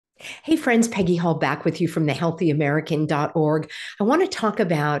Hey friends, Peggy Hall back with you from the healthyamerican.org. I want to talk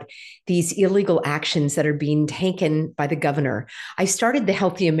about these illegal actions that are being taken by the governor. I started the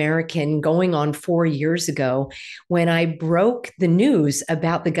Healthy American going on 4 years ago when I broke the news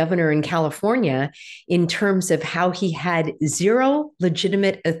about the governor in California in terms of how he had zero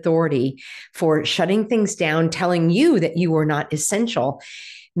legitimate authority for shutting things down, telling you that you were not essential,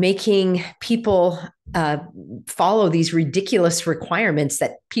 making people uh, follow these ridiculous requirements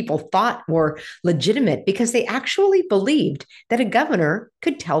that people thought were legitimate because they actually believed that a governor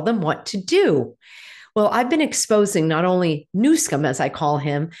could tell them what to do. Well, I've been exposing not only Newscomb, as I call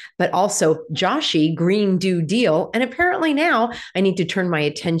him, but also Joshy Green New Deal. And apparently now I need to turn my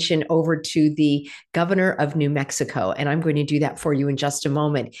attention over to the governor of New Mexico. And I'm going to do that for you in just a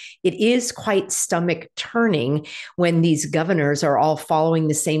moment. It is quite stomach turning when these governors are all following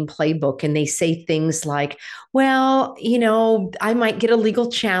the same playbook and they say things like, well, I might get a legal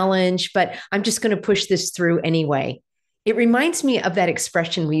challenge, but I'm just going to push this through anyway. It reminds me of that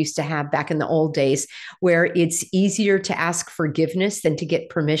expression we used to have back in the old days where it's easier to ask forgiveness than to get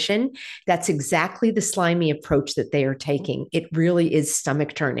permission. That's exactly the slimy approach that they are taking. It really is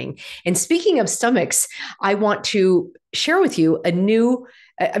stomach turning. And speaking of stomachs, I want to share with you a new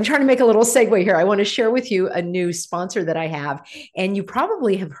I'm trying to make a little segue here. I want to share with you a new sponsor that I have. And you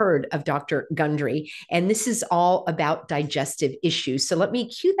probably have heard of Dr. Gundry. And this is all about digestive issues. So let me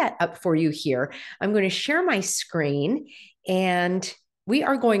cue that up for you here. I'm going to share my screen and we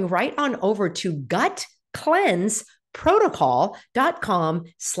are going right on over to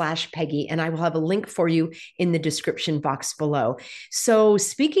gutcleanseprotocol.com/Peggy. And I will have a link for you in the description box below. So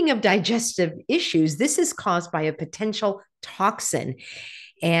speaking of digestive issues, this is caused by a potential toxin.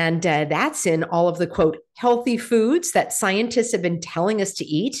 And that's in all of the quote, healthy foods that scientists have been telling us to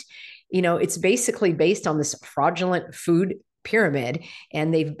eat. It's basically based on this fraudulent food pyramid,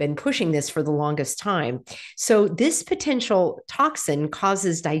 and they've been pushing this for the longest time. So this potential toxin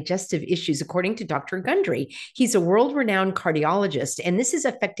causes digestive issues, according to Dr. Gundry. He's a world-renowned cardiologist, and this is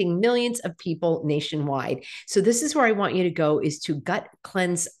affecting millions of people nationwide. So this is where I want you to go, is to Gut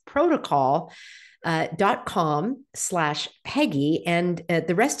Cleanse Protocol. .com/Peggy. And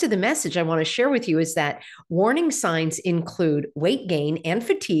the rest of the message I want to share with you is that warning signs include weight gain and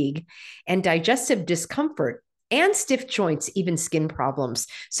fatigue and digestive discomfort and stiff joints, even skin problems.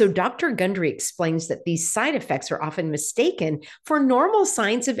 So Dr. Gundry explains that these side effects are often mistaken for normal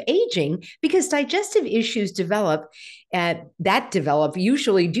signs of aging because digestive issues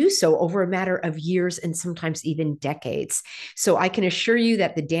usually do so over a matter of years and sometimes even decades. So I can assure you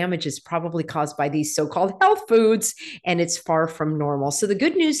that the damage is probably caused by these so-called health foods, and it's far from normal. So the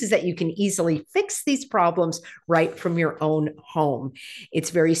good news is that you can easily fix these problems right from your own home. It's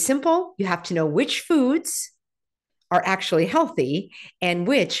very simple. You have to know which foods are actually healthy and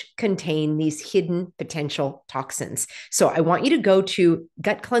which contain these hidden potential toxins. So I want you to go to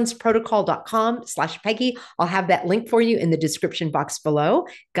gutcleanseprotocol.com/Peggy. I'll have that link for you in the description box below,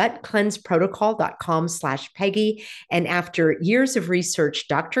 gutcleanseprotocol.com/Peggy. And after years of research,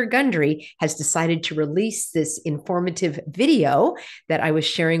 Dr. Gundry has decided to release this informative video that I was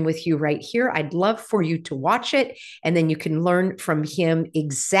sharing with you right here. I'd love for you to watch it, and then you can learn from him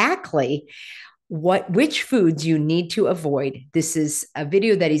exactly which foods you need to avoid. This is a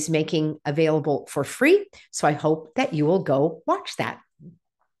video that he's making available for free. So I hope that you will go watch that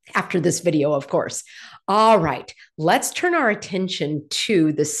after this video, of course. All right, let's turn our attention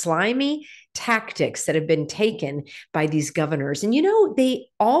to the slimy tactics that have been taken by these governors. And they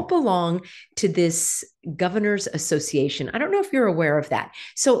all belong to this Governors Association. I don't know if you're aware of that.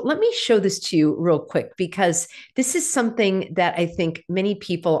 So let me show this to you real quick, because this is something that I think many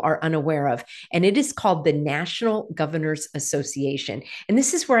people are unaware of. And it is called the National Governors Association. And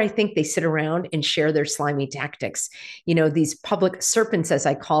this is where I think they sit around and share their slimy tactics. These public serpents, as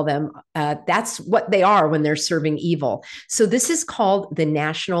I call them, that's what they are when they're serving evil. So this is called the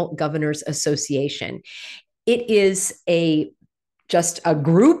National Governors Association. It is just a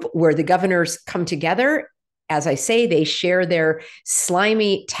group where the governors come together. As I say, they share their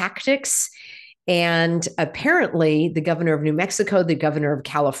slimy tactics. And apparently the governor of New Mexico, the governor of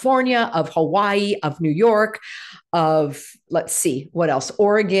California, of Hawaii, of New York, of, let's see, what else?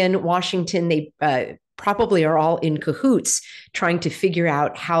 Oregon, Washington, they probably are all in cahoots trying to figure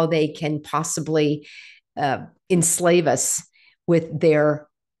out how they can possibly enslave us with their,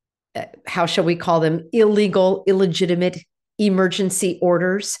 how shall we call them, illegal, illegitimate emergency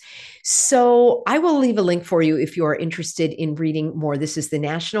orders. So I will leave a link for you if you are interested in reading more. This is the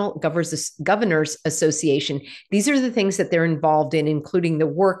National Governors Association. These are the things that they're involved in, including the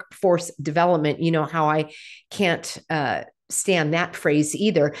workforce development. You know how I can't stand that phrase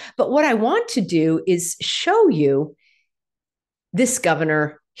either. But what I want to do is show you this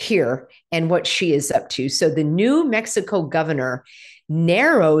governor here and what she is up to. So the New Mexico governor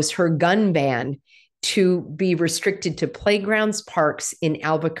narrows her gun ban to be restricted to playgrounds, parks in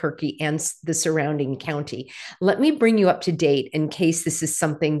Albuquerque and the surrounding county. Let me bring you up to date in case this is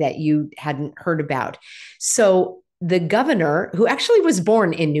something that you hadn't heard about. So the governor, who actually was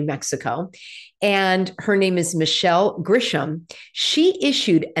born in New Mexico, and her name is Michelle Grisham, she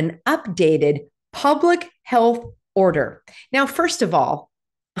issued an updated public health order. Now, first of all,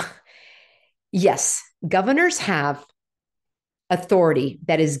 yes, governors have authority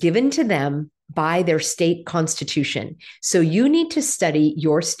that is given to them by their state constitution. So you need to study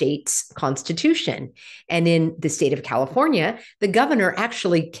your state's constitution. And in the state of California, the governor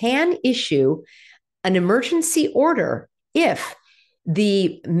actually can issue an emergency order if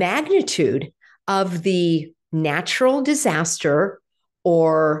the magnitude of the natural disaster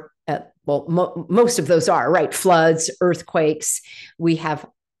or most of those are, right? Floods, earthquakes. We have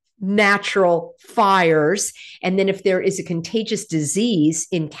natural fires. And then if there is a contagious disease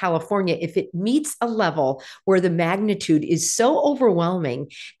in California, if it meets a level where the magnitude is so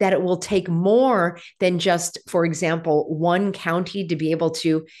overwhelming that it will take more than just, for example, one county to be able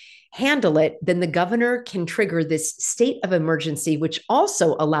to handle it, then the governor can trigger this state of emergency, which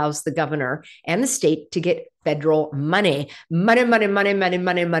also allows the governor and the state to get federal money,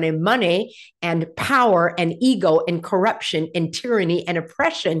 and power and ego and corruption and tyranny and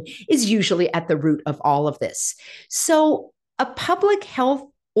oppression is usually at the root of all of this. So a public health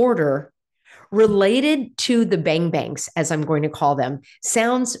order related to the bang bangs, as I'm going to call them,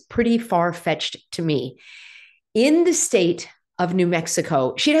 sounds pretty far-fetched to me. In the state of New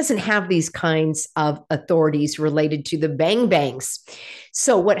Mexico, she doesn't have these kinds of authorities related to the bang bangs.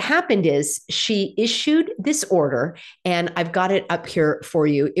 So what happened is she issued this order, and I've got it up here for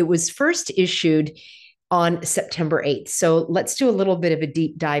you. It was first issued on September 8th. So let's do a little bit of a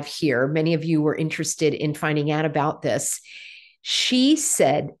deep dive here. Many of you were interested in finding out about this. She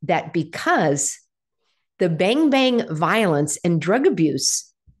said that because the bang bang violence and drug abuse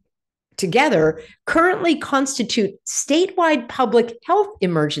together currently constitute statewide public health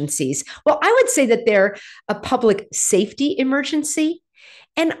emergencies. Well, I would say that they're a public safety emergency.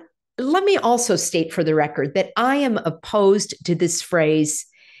 And let me also state for the record that I am opposed to this phrase,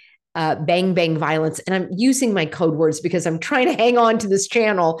 bang bang violence. And I'm using my code words because I'm trying to hang on to this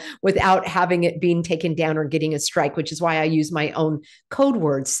channel without having it being taken down or getting a strike, which is why I use my own code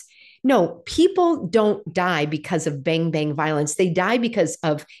words. No, people don't die because of bang bang violence. They die because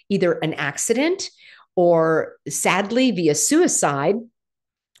of either an accident or, sadly, via suicide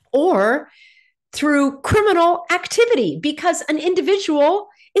or through criminal activity because an individual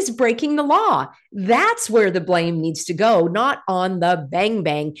is breaking the law. That's where the blame needs to go, not on the bang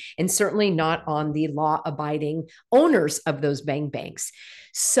bang, and certainly not on the law-abiding owners of those bang bangs.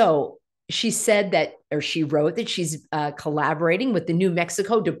 So she said that, or she wrote that she's collaborating with the New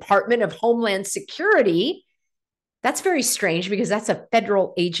Mexico Department of Homeland Security. That's very strange because that's a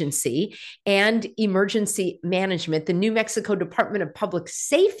federal agency, and emergency management, the New Mexico Department of Public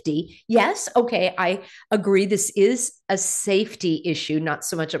Safety. Yes, okay, I agree. This is a safety issue, not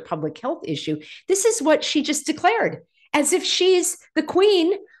so much a public health issue. This is what she just declared, as if she's the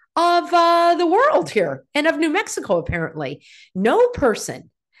queen of the world here and of New Mexico, apparently. No person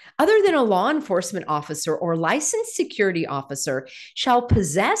other than a law enforcement officer or licensed security officer shall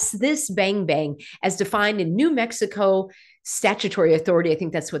possess this bang bang as defined in New Mexico statutory authority. I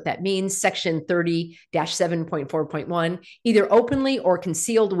think that's what that means. Section 30-7.4.1, either openly or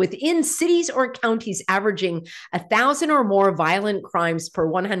concealed within cities or counties averaging 1,000 or more violent crimes per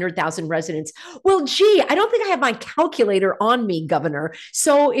 100,000 residents. Well, gee, I don't think I have my calculator on me, Governor.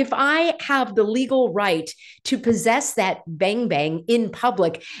 So if I have the legal right to possess that bang bang in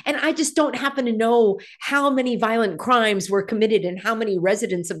public, and I just don't happen to know how many violent crimes were committed and how many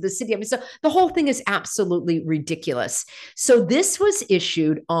residents of the city, I mean, so the whole thing is absolutely ridiculous. So this was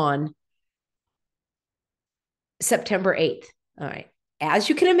issued on September 8th. All right. As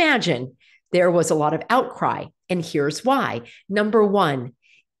you can imagine, there was a lot of outcry, and here's why. Number one,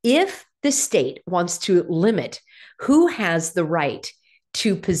 if the state wants to limit who has the right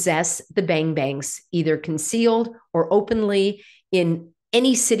to possess the bang bangs, either concealed or openly in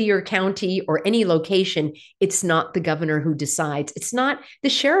any city or county or any location, it's not the governor who decides. It's not the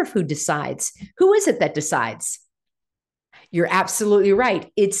sheriff who decides. Who is it that decides? You're absolutely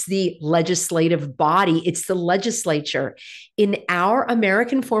right. It's the legislative body. It's the legislature. In our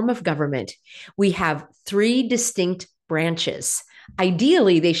American form of government, we have three distinct branches.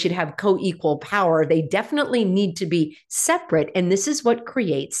 Ideally, they should have co-equal power. They definitely need to be separate. And this is what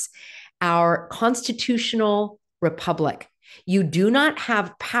creates our constitutional republic. You do not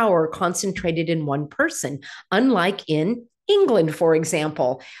have power concentrated in one person, unlike in England, for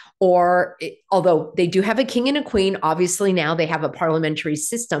example, or although they do have a king and a queen, obviously now they have a parliamentary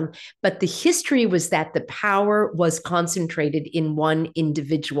system, but the history was that the power was concentrated in one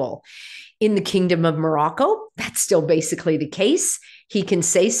individual. In the Kingdom of Morocco, that's still basically the case. He can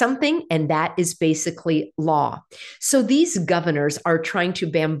say something, and that is basically law. So these governors are trying to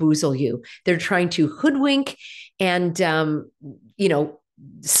bamboozle you. They're trying to hoodwink and,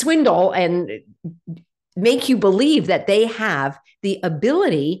 swindle and make you believe that they have the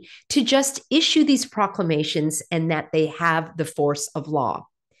ability to just issue these proclamations and that they have the force of law.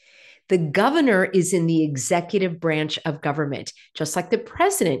 The governor is in the executive branch of government, just like the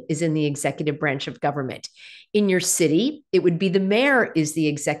president is in the executive branch of government. In your city, it would be the mayor is the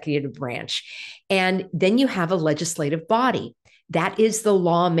executive branch. And then you have a legislative body. That is the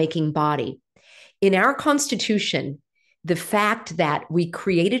lawmaking body. In our Constitution, the fact that we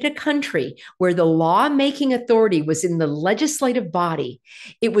created a country where the lawmaking authority was in the legislative body,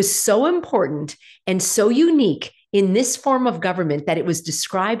 it was so important and so unique in this form of government that it was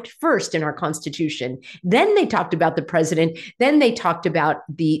described first in our Constitution. Then they talked about the president. Then they talked about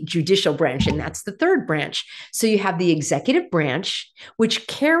the judicial branch, and that's the third branch. So you have the executive branch, which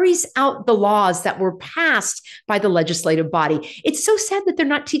carries out the laws that were passed by the legislative body. It's so sad that they're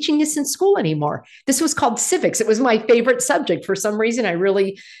not teaching this in school anymore. This was called civics. It was my favorite subject. For some reason, I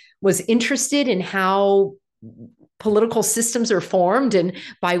really was interested in how political systems are formed and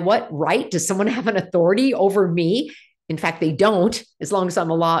by what right does someone have an authority over me. In fact, they don't, as long as I'm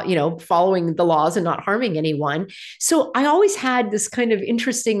following the laws and not harming anyone. So I always had this kind of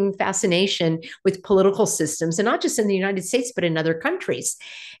interesting fascination with political systems, and not just in the United States, but in other countries.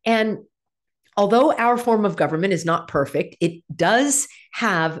 And although our form of government is not perfect, it does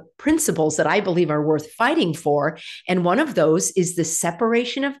have principles that I believe are worth fighting for. And one of those is the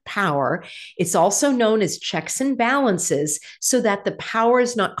separation of power. It's also known as checks and balances, so that the power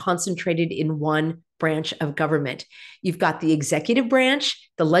is not concentrated in one branch of government. You've got the executive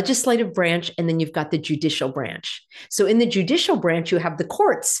branch, the legislative branch, and then you've got the judicial branch. So in the judicial branch, you have the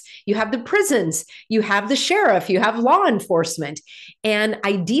courts, you have the prisons, you have the sheriff, you have law enforcement. And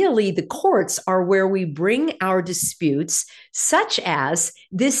ideally, the courts are where we bring our disputes, such as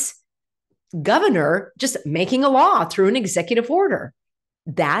this governor just making a law through an executive order.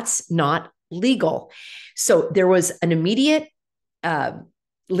 That's not legal. So there was an immediate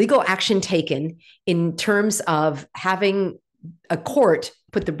legal action taken in terms of having a court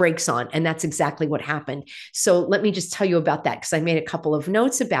put the brakes on. And that's exactly what happened. So let me just tell you about that, because I made a couple of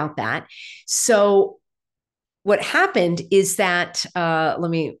notes about that. So what happened is that, let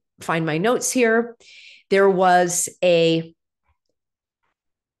me find my notes here. There was a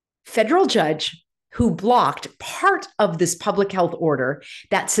federal judge who blocked part of this public health order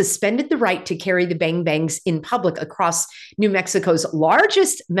that suspended the right to carry the bang bangs in public across New Mexico's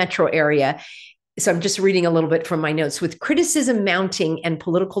largest metro area. So I'm just reading a little bit from my notes. With criticism mounting and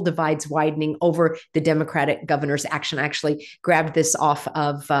political divides widening over the Democratic governor's action, I actually grabbed this off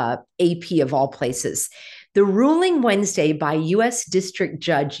of AP of all places. The ruling Wednesday by U.S. District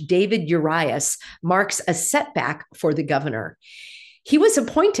Judge David Urias marks a setback for the governor. He was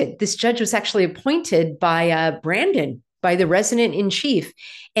appointed. This judge was actually appointed by Brandon, by the resident in chief.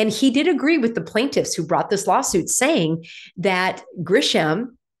 And he did agree with the plaintiffs who brought this lawsuit, saying that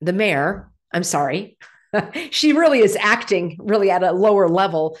Grisham, the mayor, I'm sorry, she really is acting really at a lower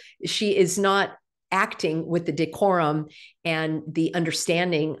level. She is not acting with the decorum and the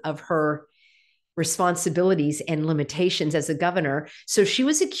understanding of her responsibilities and limitations as a governor. So she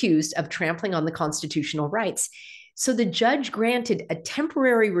was accused of trampling on the constitutional rights. So the judge granted a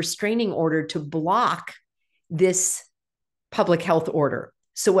temporary restraining order to block this public health order.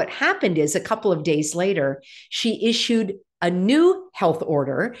 So what happened is, a couple of days later, she issued a new health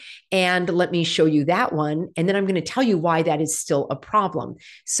order. And let me show you that one. And then I'm going to tell you why that is still a problem.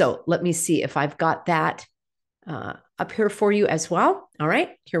 So let me see if I've got that up here for you as well. All right,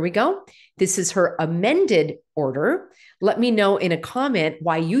 here we go. This is her amended order. Let me know in a comment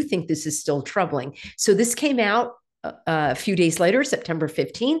why you think this is still troubling. So this came out a few days later, September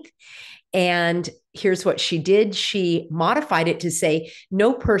 15th. And here's what she did. She modified it to say,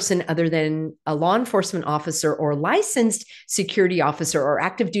 no person other than a law enforcement officer or licensed security officer or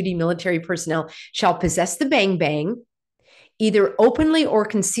active duty military personnel shall possess the bang bang, either openly or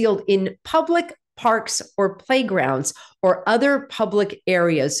concealed in public parks or playgrounds or other public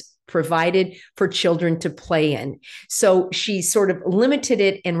areas provided for children to play in. So she sort of limited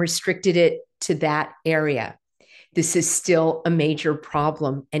it and restricted it to that area. This is still a major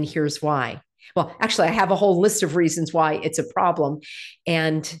problem, and here's why. Well, actually, I have a whole list of reasons why it's a problem,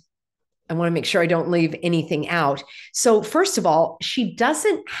 and I want to make sure I don't leave anything out. So first of all, she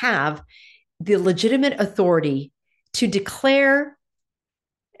doesn't have the legitimate authority to declare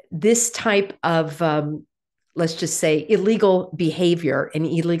this type of, let's just say, illegal behavior and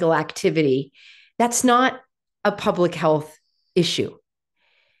illegal activity. That's not a public health issue.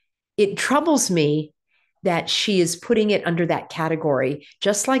 It troubles me that she is putting it under that category,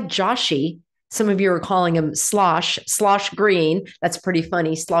 just like Joshi. Some of you are calling him Slosh Green. That's pretty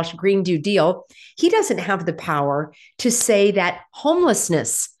funny. Slosh Green do deal. He doesn't have the power to say that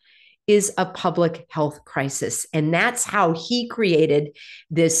homelessness is a public health crisis. And that's how he created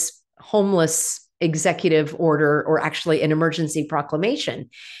this homeless executive order, or actually an emergency proclamation.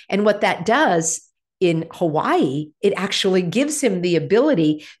 And what that does in Hawaii, it actually gives him the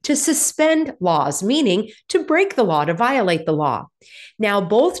ability to suspend laws, meaning to break the law, to violate the law. Now,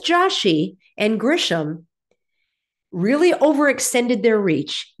 both Joshi and Grisham really overextended their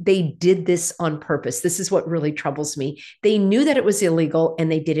reach. They did this on purpose. This is what really troubles me. They knew that it was illegal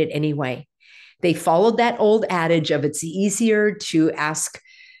and they did it anyway. They followed that old adage of it's easier to ask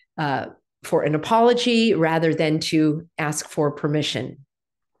for an apology rather than to ask for permission,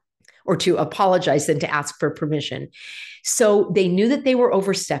 or to apologize than to ask for permission. So they knew that they were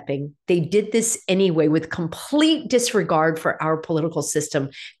overstepping. They did this anyway with complete disregard for our political system,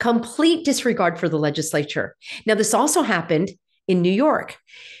 complete disregard for the legislature. Now, this also happened in New York.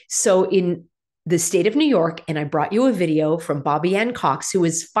 So in the state of New York, and I brought you a video from Bobby Ann Cox, who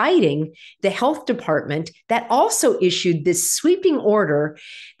is fighting the health department that also issued this sweeping order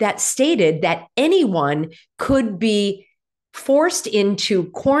that stated that anyone could be forced into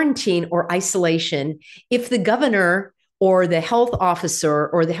quarantine or isolation if the governor or the health officer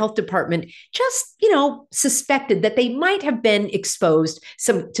or the health department just, suspected that they might have been exposed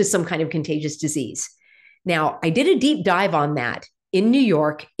to some kind of contagious disease. Now, I did a deep dive on that in New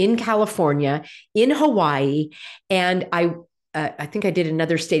York, in California, in Hawaii, and I think I did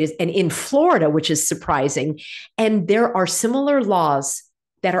another state, and in Florida, which is surprising. And there are similar laws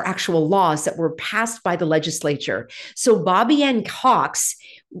that are actual laws that were passed by the legislature. So Bobby Ann Cox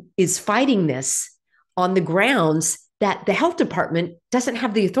is fighting this on the grounds that the health department doesn't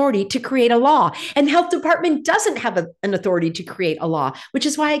have the authority to create a law. And the health department doesn't have an authority to create a law, which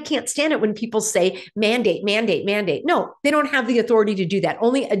is why I can't stand it when people say mandate, mandate, mandate. No, they don't have the authority to do that.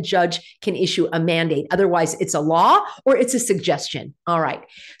 Only a judge can issue a mandate. Otherwise, it's a law or it's a suggestion. All right.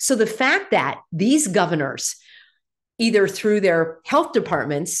 So the fact that these governors, either through their health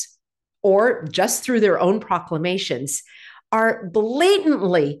departments or just through their own proclamations, are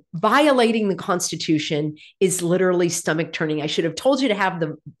blatantly violating the Constitution is literally stomach turning. I should have told you to have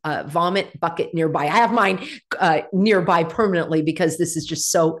the vomit bucket nearby. I have mine nearby permanently because this is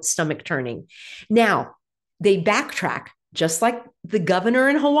just so stomach turning. Now, they backtrack, just like the governor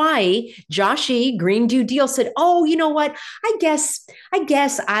in Hawaii, Joshi, Green New Deal, said, oh, you know what? I guess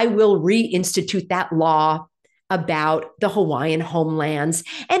I will reinstitute that law about the Hawaiian homelands.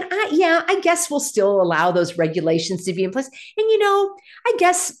 And I guess we'll still allow those regulations to be in place. And, I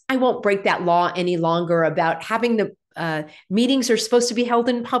guess I won't break that law any longer about having the meetings are supposed to be held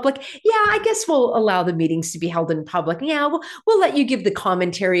in public. Yeah, I guess we'll allow the meetings to be held in public. Yeah, we'll let you give the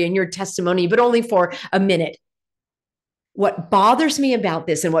commentary and your testimony, but only for a minute. What bothers me about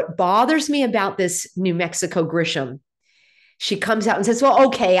this, and what bothers me about this New Mexico Grisham, she comes out and says, well,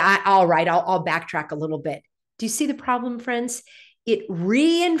 okay, all right, I'll backtrack a little bit. Do you see the problem, friends? It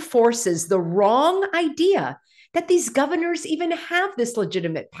reinforces the wrong idea that these governors even have this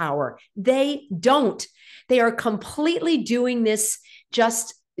legitimate power. They don't. They are completely doing this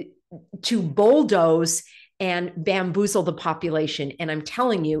just to bulldoze and bamboozle the population. And I'm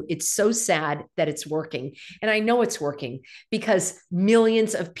telling you, it's so sad that it's working. And I know it's working because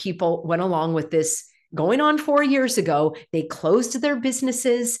millions of people went along with this. Going on 4 years ago, they closed their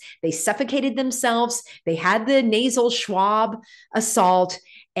businesses, they suffocated themselves, they had the nasal Schwab assault,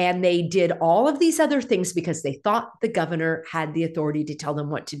 and they did all of these other things because they thought the governor had the authority to tell them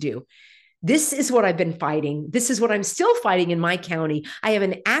what to do. This is what I've been fighting. This is what I'm still fighting in my county. I have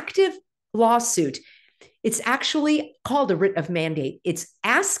an active lawsuit. It's actually called a writ of mandate. It's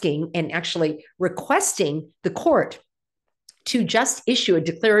asking and actually requesting the court to just issue a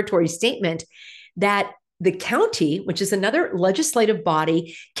declaratory statement that the county, which is another legislative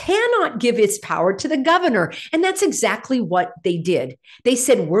body, cannot give its power to the governor. And that's exactly what they did. They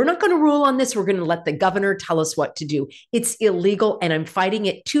said, we're not going to rule on this. We're going to let the governor tell us what to do. It's illegal, and I'm fighting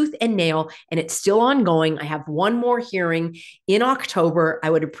it tooth and nail, and it's still ongoing. I have one more hearing in October. I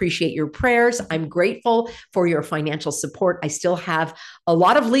would appreciate your prayers. I'm grateful for your financial support. I still have a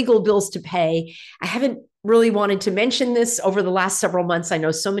lot of legal bills to pay. I haven't really wanted to mention this over the last several months. I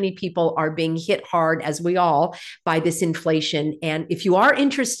know so many people are being hit hard, as we all, by this inflation. And if you are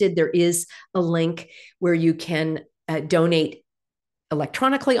interested, there is a link where you can donate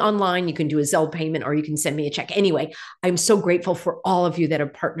electronically online. You can do a Zelle payment, or you can send me a check. Anyway, I'm so grateful for all of you that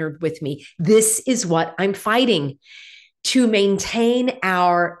have partnered with me. This is what I'm fighting: to maintain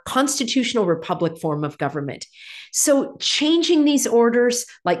our constitutional republic form of government. So changing these orders,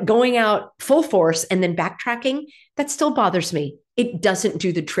 like going out full force and then backtracking, that still bothers me. It doesn't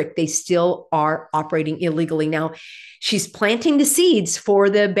do the trick. They still are operating illegally. Now, she's planting the seeds for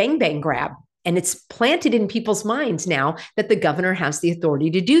the bang bang grab. And it's planted in people's minds now that the governor has the authority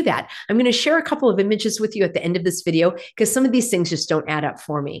to do that. I'm going to share a couple of images with you at the end of this video, because some of these things just don't add up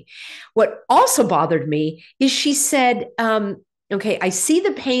for me. What also bothered me is she said, okay, I see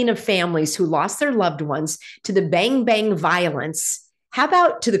the pain of families who lost their loved ones to the bang bang violence. How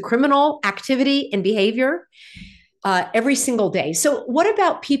about to the criminal activity and behavior? Every single day. So what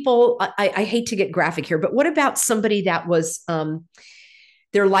about people, I hate to get graphic here, but what about somebody that was,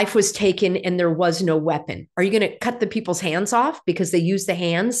 their life was taken and there was no weapon? Are you going to cut the people's hands off because they used the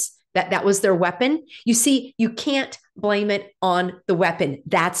hands? That was their weapon? You see, you can't blame it on the weapon.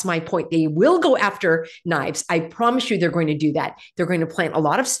 That's my point. They will go after knives. I promise you they're going to do that. They're going to plant a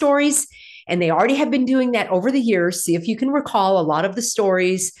lot of stories, and they already have been doing that over the years. See if you can recall a lot of the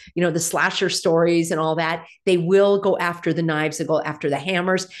stories, the slasher stories and all that. They will go after the knives. They go after the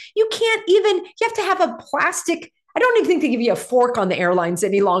hammers. You have to have a plastic. I don't even think they give you a fork on the airlines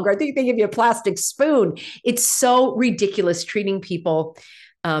any longer. I think they give you a plastic spoon. It's so ridiculous treating people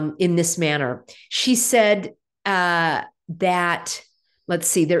in this manner. She said that, let's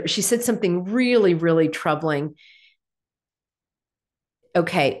see, she said something really, really troubling.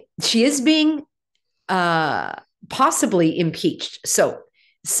 Okay, she is being possibly impeached. So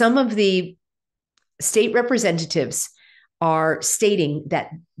some of the state representatives are stating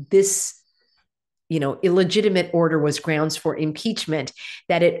that this illegitimate order was grounds for impeachment,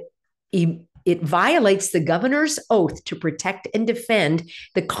 that it violates the governor's oath to protect and defend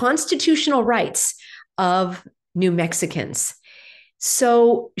the constitutional rights of New Mexicans.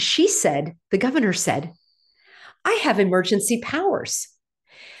 So the governor said, I have emergency powers.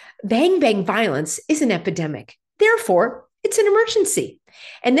 Bang bang violence is an epidemic. Therefore, it's an emergency.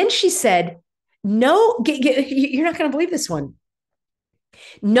 And then she said, no, you're not going to believe this one.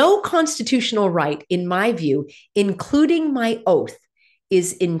 No constitutional right, in my view, including my oath,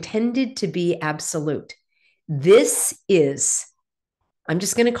 is intended to be absolute. This is, I'm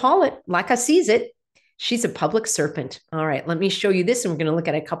just going to call it like I sees it. She's a public serpent. All right, let me show you this, and we're going to look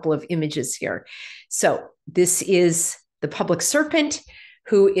at a couple of images here. So this is the public serpent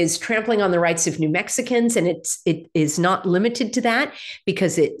who is trampling on the rights of New Mexicans. And it is not limited to that,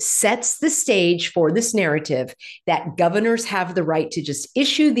 because it sets the stage for this narrative that governors have the right to just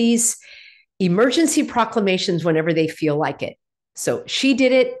issue these emergency proclamations whenever they feel like it. So she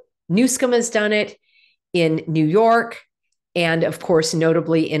did it. Newsom has done it in New York, and of course,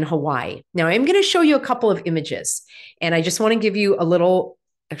 notably in Hawaii. Now, I'm going to show you a couple of images, and I just want to give you a little.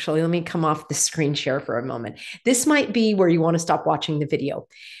 Actually, let me come off the screen share for a moment. This might be where you want to stop watching the video,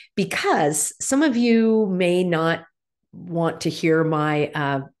 because some of you may not want to hear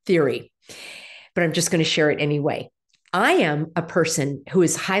my theory, but I'm just going to share it anyway. I am a person who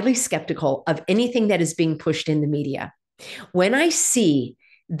is highly skeptical of anything that is being pushed in the media. When I see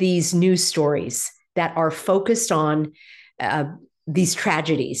these news stories that are focused on these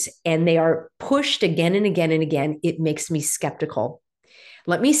tragedies and they are pushed again and again and again, it makes me skeptical.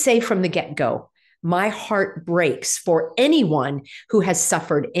 Let me say from the get-go, my heart breaks for anyone who has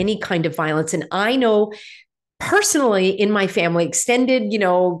suffered any kind of violence. And I know personally in my family, extended,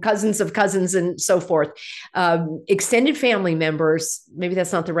 cousins of cousins and so forth, extended family members, maybe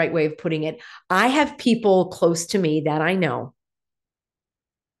that's not the right way of putting it. I have people close to me that I know.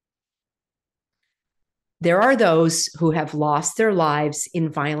 There are those who have lost their lives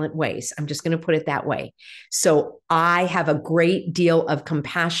in violent ways. I'm just going to put it that way. So I have a great deal of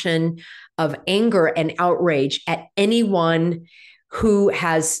compassion, of anger and outrage at anyone who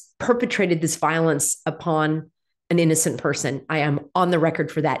has perpetrated this violence upon an innocent person. I am on the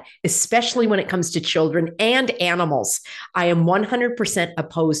record for that, especially when it comes to children and animals. I am 100%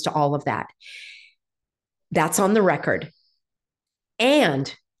 opposed to all of that. That's on the record.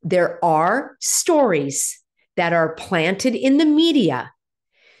 And there are stories that are planted in the media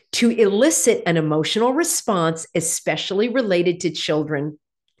to elicit an emotional response, especially related to children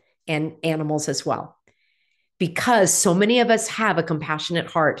and animals as well. Because so many of us have a compassionate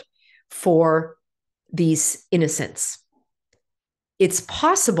heart for these innocents. It's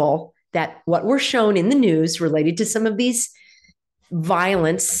possible that what we're shown in the news related to some of these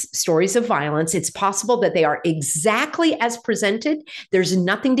stories of violence, it's possible that they are exactly as presented. There's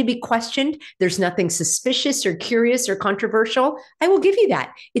nothing to be questioned. There's nothing suspicious or curious or controversial. I will give you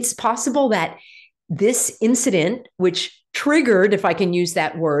that. It's possible that this incident, which triggered, if I can use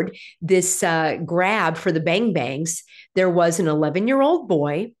that word, this grab for the bang bangs, there was an 11-year-old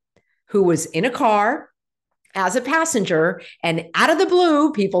boy who was in a car as a passenger, and out of the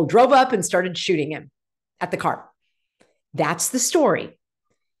blue, people drove up and started shooting him at the car. That's the story.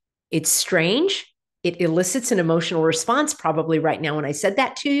 It's strange. It elicits an emotional response, probably right now when I said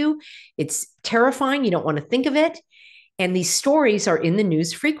that to you. It's terrifying. You don't want to think of it. And these stories are in the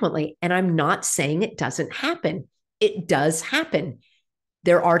news frequently. And I'm not saying it doesn't happen. It does happen.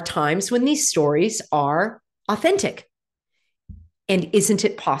 There are times when these stories are authentic. And isn't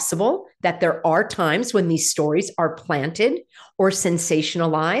it possible that there are times when these stories are planted or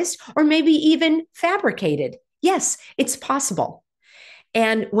sensationalized or maybe even fabricated? Yes, it's possible.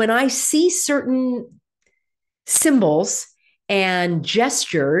 And when I see certain symbols and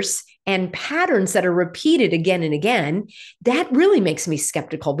gestures and patterns that are repeated again and again, that really makes me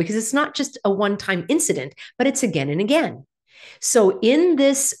skeptical because it's not just a one-time incident, but it's again and again. So in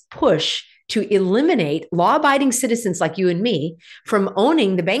this push to eliminate law-abiding citizens like you and me from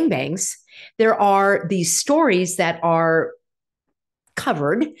owning the bang bangs, there are these stories that are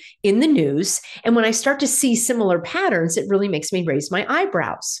covered in the news. And when I start to see similar patterns, it really makes me raise my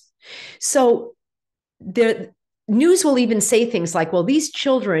eyebrows. So the news will even say things like, well, these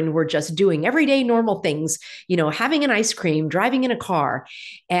children were just doing everyday normal things, having an ice cream, driving in a car,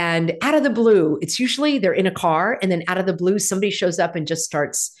 and out of the blue, it's usually they're in a car, and then out of the blue, somebody shows up and just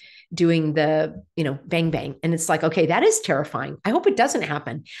starts doing the, bang, bang. And it's like, okay, that is terrifying. I hope it doesn't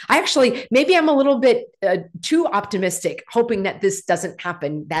happen. Maybe I'm a little bit too optimistic, hoping that this doesn't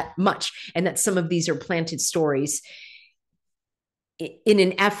happen that much and that some of these are planted stories in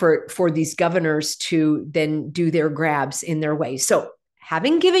an effort for these governors to then do their grabs in their way. So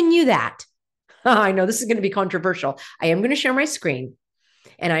having given you that, I know this is going to be controversial. I am going to share my screen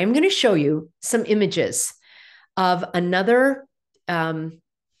and I am going to show you some images of another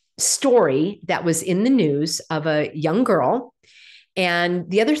story that was in the news of a young girl. And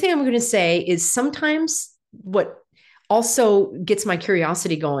the other thing I'm going to say is sometimes what also gets my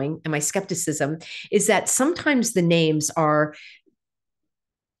curiosity going and my skepticism is that sometimes the names are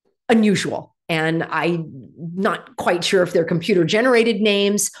unusual. And I'm not quite sure if they're computer generated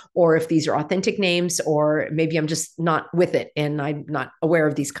names or if these are authentic names, or maybe I'm just not with it and I'm not aware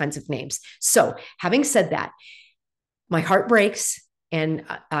of these kinds of names. So having said that, my heart breaks, and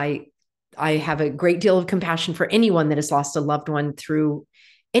I have a great deal of compassion for anyone that has lost a loved one through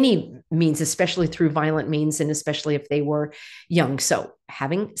any means, especially through violent means, and especially if they were young. So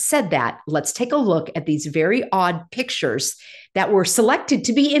having said that, let's take a look at these very odd pictures that were selected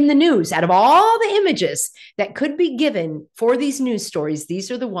to be in the news. Out of all the images that could be given for these news stories,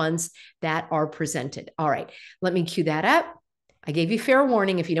 these are the ones that are presented. All right, let me cue that up. I gave you fair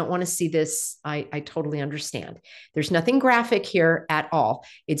warning. If you don't want to see this, I totally understand. There's nothing graphic here at all.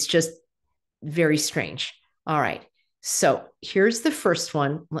 It's just very strange. All right. So here's the first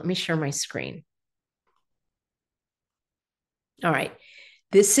one. Let me share my screen. All right.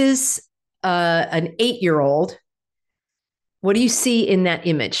 This is an 8-year-old. What do you see in that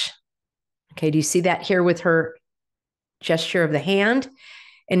image? Okay. Do you see that here with her gesture of the hand?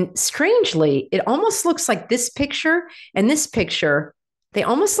 And strangely, it almost looks like this picture and this picture, they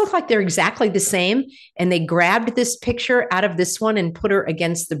almost look like they're exactly the same. And they grabbed this picture out of this one and put her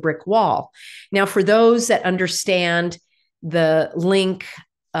against the brick wall. Now, for those that understand the link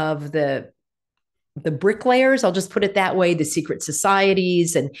of the bricklayers, I'll just put it that way, the secret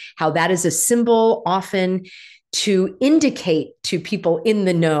societies, and how that is a symbol often to indicate to people in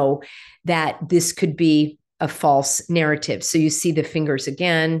the know that this could be a false narrative. So you see the fingers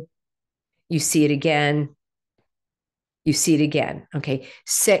again, you see it again, you see it again. Okay.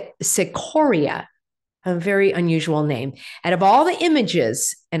 Secoria, a very unusual name. Out of all the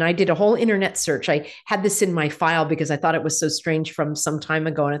images, and I did a whole internet search, I had this in my file because I thought it was so strange from some time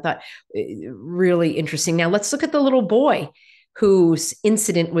ago. And I thought really interesting. Now let's look at the little boy whose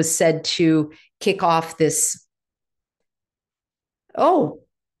incident was said to kick off this. Oh,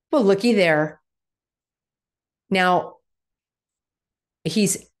 well, looky there. Now,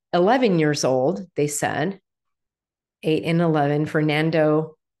 he's 11 years old, they said, 8 and 11.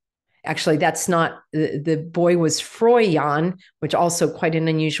 Fernando, actually, that's not, the boy was Froyan, which also quite an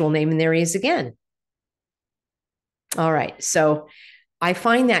unusual name. And there he is again. All right. So I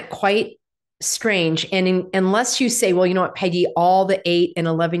find that quite strange. And unless you say, well, you know what, Peggy, all the 8 and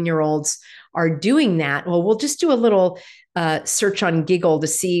 11-year-olds are doing that. Well, we'll just do a little search on Giggle to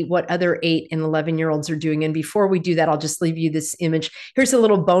see what other 8 and 11-year-olds are doing. And before we do that, I'll just leave you this image. Here's a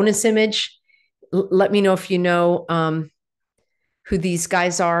little bonus image. Let me know if you know who these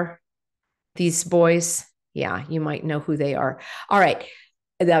guys are, these boys. Yeah, you might know who they are. All right.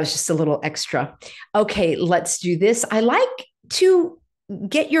 That was just a little extra. Okay, let's do this. I like to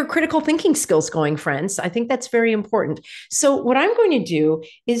get your critical thinking skills going, friends. I think that's very important. So what I'm going to do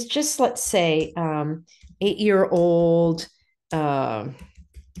is just, let's say, 8-year-old, I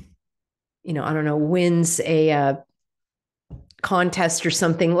don't know, wins a contest or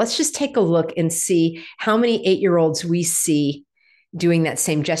something. Let's just take a look and see how many 8-year-olds we see doing that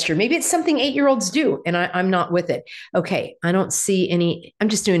same gesture. Maybe it's something 8-year-olds do, and I'm not with it. Okay, I don't see any. I'm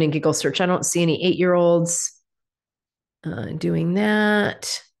just doing a Giggle search. I don't see any 8-year-olds doing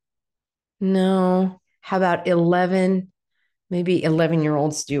that. No. How about 11? Maybe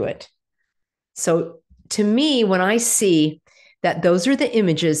 11-year-olds do it. So to me, when I see that those are the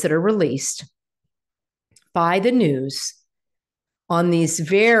images that are released by the news on these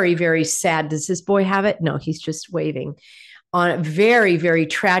very, very sad, does this boy have it? No, he's just waving, on very, very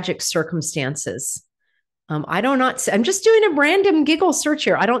tragic circumstances. I'm just doing a random Giggle search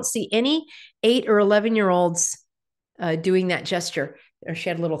here. I don't see any 8 or 11-year-olds doing that gesture. Or she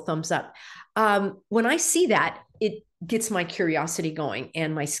had a little thumbs up. When I see that, it gets my curiosity going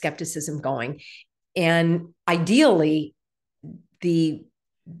and my skepticism going. And ideally,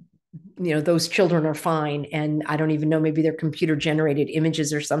 those children are fine. And I don't even know, maybe they're computer generated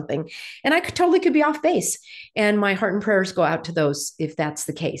images or something. And I could be off base. And my heart and prayers go out to those if that's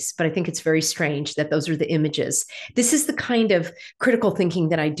the case. But I think it's very strange that those are the images. This is the kind of critical thinking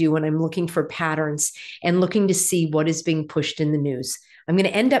that I do when I'm looking for patterns and looking to see what is being pushed in the news. I'm going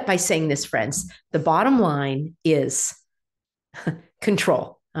to end up by saying this, friends. The bottom line is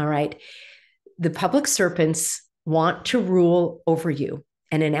control. All right. The public servants want to rule over you.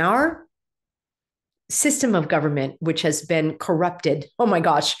 And in our system of government, which has been corrupted, oh my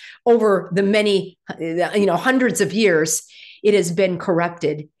gosh, over the many, hundreds of years, it has been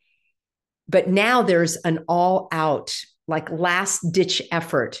corrupted. But now there's an all out, like last ditch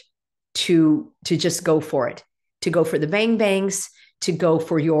effort to just go for it, to go for the bang bangs, to go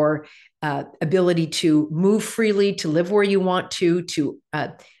for your ability to move freely, to live where you want to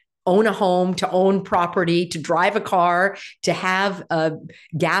own a home, to own property, to drive a car, to have a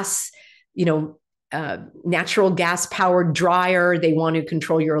gas, natural gas powered dryer. They want to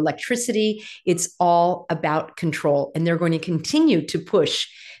control your electricity. It's all about control. And they're going to continue to push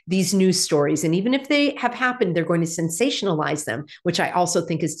these news stories. And even if they have happened, they're going to sensationalize them, which I also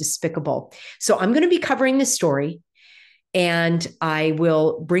think is despicable. So I'm going to be covering this story. And I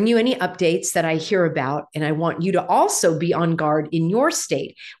will bring you any updates that I hear about. And I want you to also be on guard in your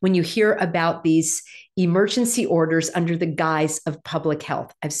state when you hear about these emergency orders under the guise of public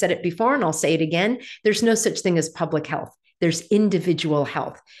health. I've said it before and I'll say it again. There's no such thing as public health. There's individual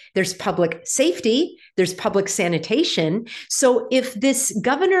health. There's public safety. There's public sanitation. So if this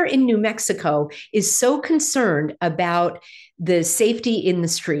governor in New Mexico is so concerned about the safety in the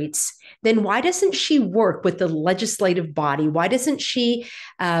streets, then why doesn't she work with the legislative body? Why doesn't she,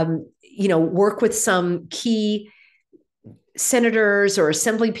 work with some key senators or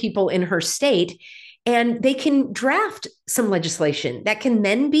assembly people in her state, and they can draft some legislation that can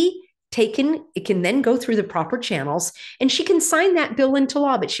then be taken, it can then go through the proper channels, and she can sign that bill into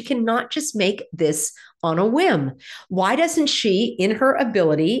law, but she cannot just make this on a whim. Why doesn't she, in her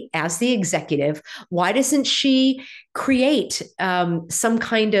ability as the executive, why doesn't she create some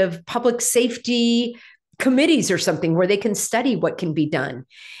kind of public safety committees or something where they can study what can be done?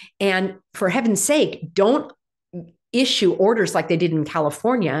 And for heaven's sake, don't issue orders like they did in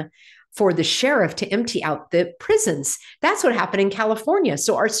California for the sheriff to empty out the prisons. That's what happened in California.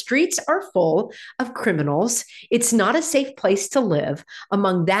 So our streets are full of criminals. It's not a safe place to live.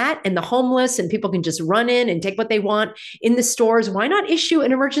 Among that and the homeless, and people can just run in and take what they want in the stores. Why not issue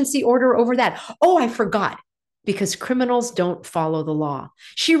an emergency order over that? Oh, I forgot, because criminals don't follow the law.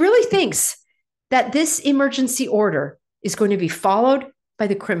 She really thinks that this emergency order is going to be followed by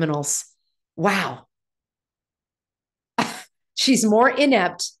the criminals. Wow. She's more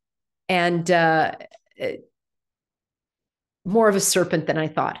inept and more of a serpent than I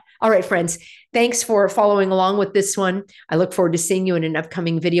thought. All right, friends, thanks for following along with this one. I look forward to seeing you in an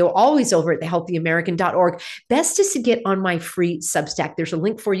upcoming video, always over at thehealthyamerican.org. Best is to get on my free Substack. There's a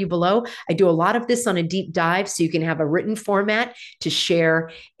link for you below. I do a lot of this on a deep dive, so you can have a written format to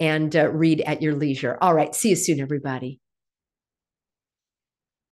share and read at your leisure. All right, see you soon, everybody.